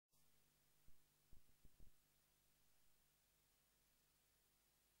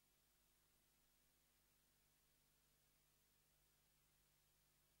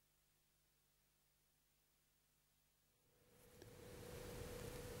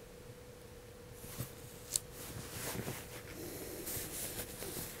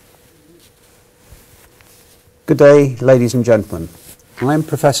Good day, ladies and gentlemen. I am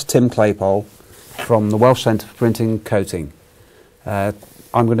Professor Tim Claypole from the Welsh Centre for Printing and Coating. I'm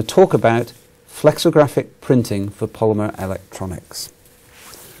going to talk about flexographic printing for polymer electronics.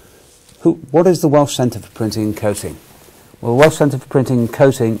 What is the Welsh Centre for Printing and Coating? Well, the Welsh Centre for Printing and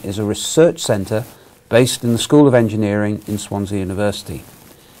Coating is a research centre based in the School of Engineering in Swansea University.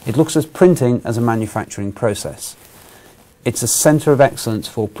 It looks at printing as a manufacturing process. It's a centre of excellence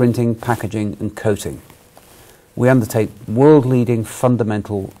for printing, packaging and coating. We undertake world-leading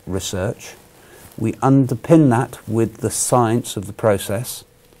fundamental research. We underpin that with the science of the process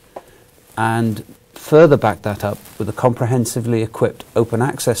and further back that up with a comprehensively equipped open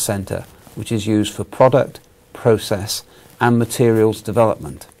access centre which is used for product, process and materials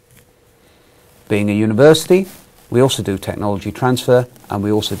development. Being a university, we also do technology transfer and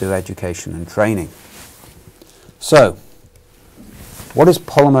we also do education and training. So, what is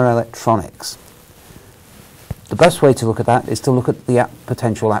polymer electronics? The best way to look at that is to look at the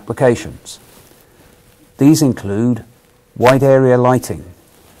potential applications. These include wide area lighting.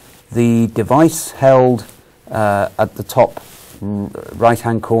 The device held at the top right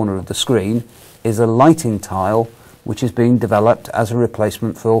hand corner of the screen is a lighting tile which is being developed as a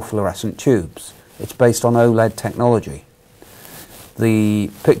replacement for fluorescent tubes. It's based on OLED technology. The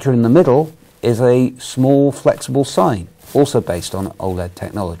picture in the middle is a small flexible sign, also based on OLED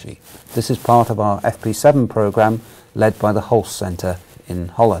technology. This is part of our FP7 program led by the Welsh Centre in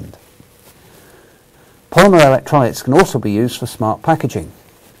Holland. Polymer electronics can also be used for smart packaging.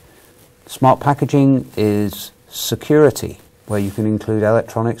 Smart packaging is security, where you can include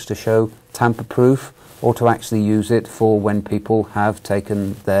electronics to show tamper-proof or to actually use it for when people have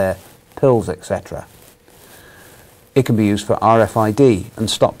taken their pills, etc. It can be used for RFID and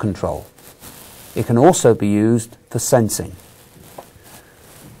stock control. It can also be used for sensing.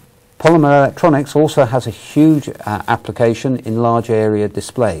 Polymer electronics also has a huge application in large area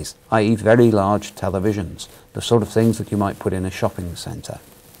displays, i.e. very large televisions, the sort of things that you might put in a shopping centre.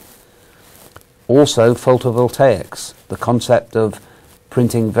 Also photovoltaics, the concept of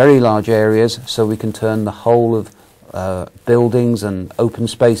printing very large areas so we can turn the whole of buildings and open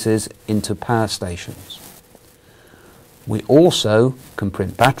spaces into power stations. We also can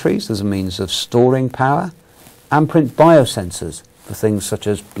print batteries as a means of storing power and print biosensors for things such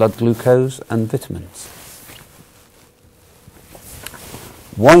as blood glucose and vitamins.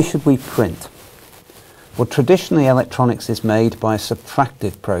 Why should we print? Well, traditionally electronics is made by a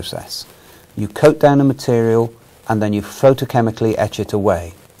subtractive process. You coat down a material and then you photochemically etch it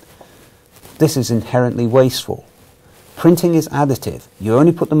away. This is inherently wasteful. Printing is additive. You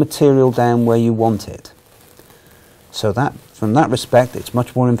only put the material down where you want it. So that, from that respect, it's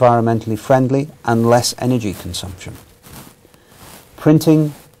much more environmentally friendly and less energy consumption.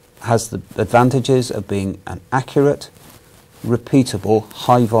 Printing has the advantages of being an accurate, repeatable,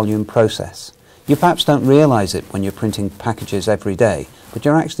 high-volume process. You perhaps don't realise it when you're printing packages every day, but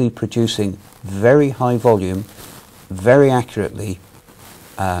you're actually producing very high volume, very accurately,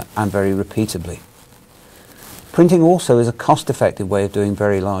 and very repeatably. Printing also is a cost-effective way of doing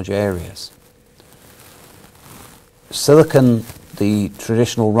very large areas. Silicon, the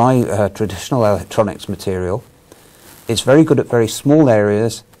traditional electronics material, is very good at very small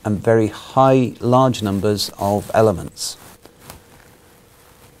areas and very large numbers of elements.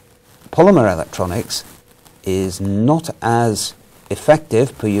 Polymer electronics is not as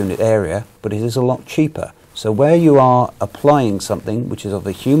effective per unit area, but it is a lot cheaper. So where you are applying something which is of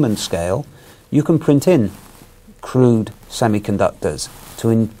a human scale, you can print in crude semiconductors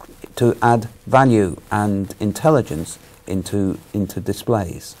to add value and intelligence into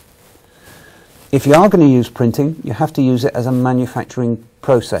displays. If you are going to use printing, you have to use it as a manufacturing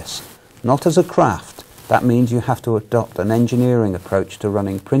process, not as a craft. That means you have to adopt an engineering approach to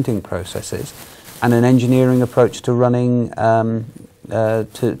running printing processes and an engineering approach to running to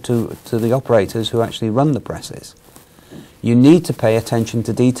the operators who actually run the presses. You need to pay attention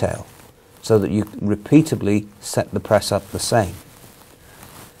to detail so that you repeatably set the press up the same.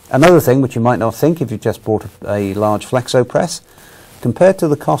 Another thing which you might not think if you've just bought a large flexo press, compared to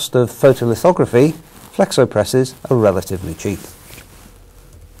the cost of photolithography, flexo presses are relatively cheap.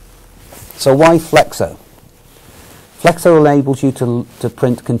 So why flexo? Flexo enables you to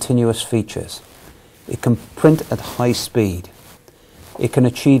print continuous features. It can print at high speed. It can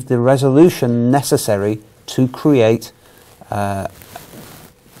achieve the resolution necessary to create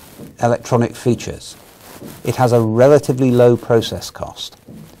electronic features. It has a relatively low process cost.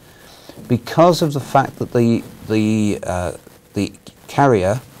 Because of the fact that the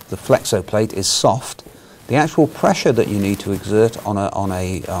carrier, the flexo plate, is soft, the actual pressure that you need to exert on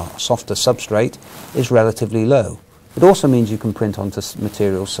a softer substrate is relatively low. It also means you can print onto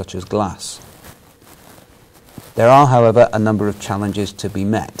materials such as glass. There are, however, a number of challenges to be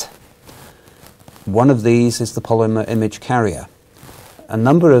met. One of these is the polymer image carrier. A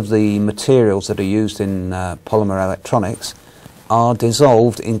number of the materials that are used in polymer electronics are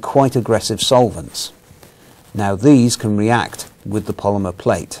dissolved in quite aggressive solvents. Now these can react with the polymer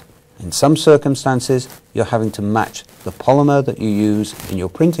plate. In some circumstances, you're having to match the polymer that you use in your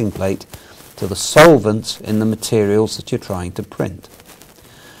printing plate to the solvents in the materials that you're trying to print.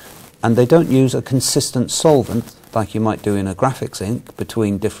 And they don't use a consistent solvent like you might do in a graphics ink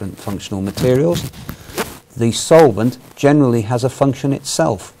between different functional materials. The solvent generally has a function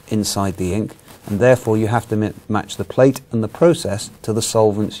itself inside the ink, and therefore you have to match the plate and the process to the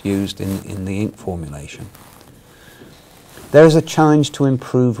solvents used in the ink formulation. There is a challenge to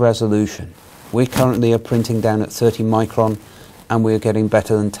improve resolution. We currently are printing down at 30 micron and we're getting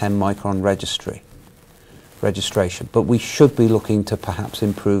better than 10 micron registration, but we should be looking to perhaps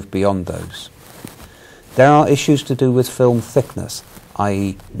improve beyond those. There are issues to do with film thickness,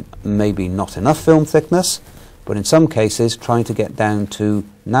 i.e. maybe not enough film thickness, but in some cases trying to get down to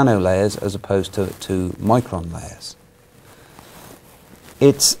nano layers as opposed to micron layers.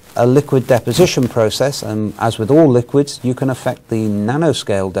 It's a liquid deposition process, and as with all liquids, you can affect the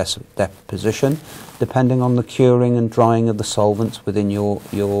nanoscale deposition depending on the curing and drying of the solvents within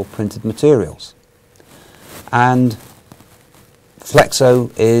your printed materials. And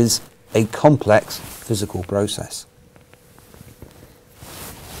flexo is a complex physical process.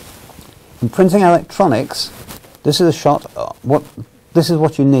 In printing electronics, this is a shot. This is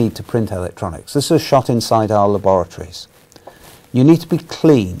what you need to print electronics. This is a shot inside our laboratories. You need to be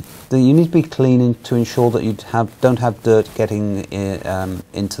clean. You need to be clean to ensure that you don't have dirt getting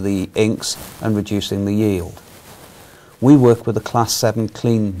into the inks and reducing the yield. We work with a Class 7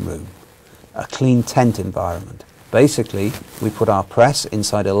 clean room, a clean tent environment. Basically, we put our press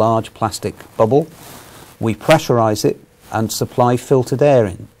inside a large plastic bubble, we pressurize it and supply filtered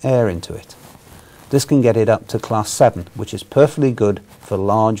air into it. This can get it up to Class 7, which is perfectly good for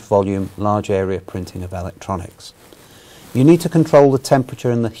large volume, large area printing of electronics. You need to control the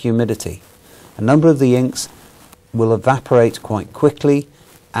temperature and the humidity. A number of the inks will evaporate quite quickly,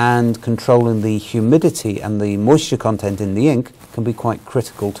 and controlling the humidity and the moisture content in the ink can be quite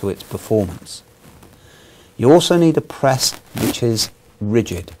critical to its performance. You also need a press which is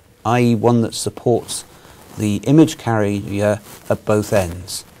rigid, i.e. one that supports the image carrier at both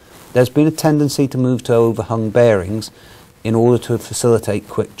ends. There's been a tendency to move to overhung bearings in order to facilitate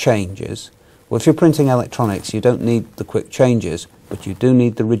quick changes. Well, if you're printing electronics, you don't need the quick changes, but you do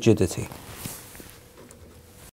need the rigidity.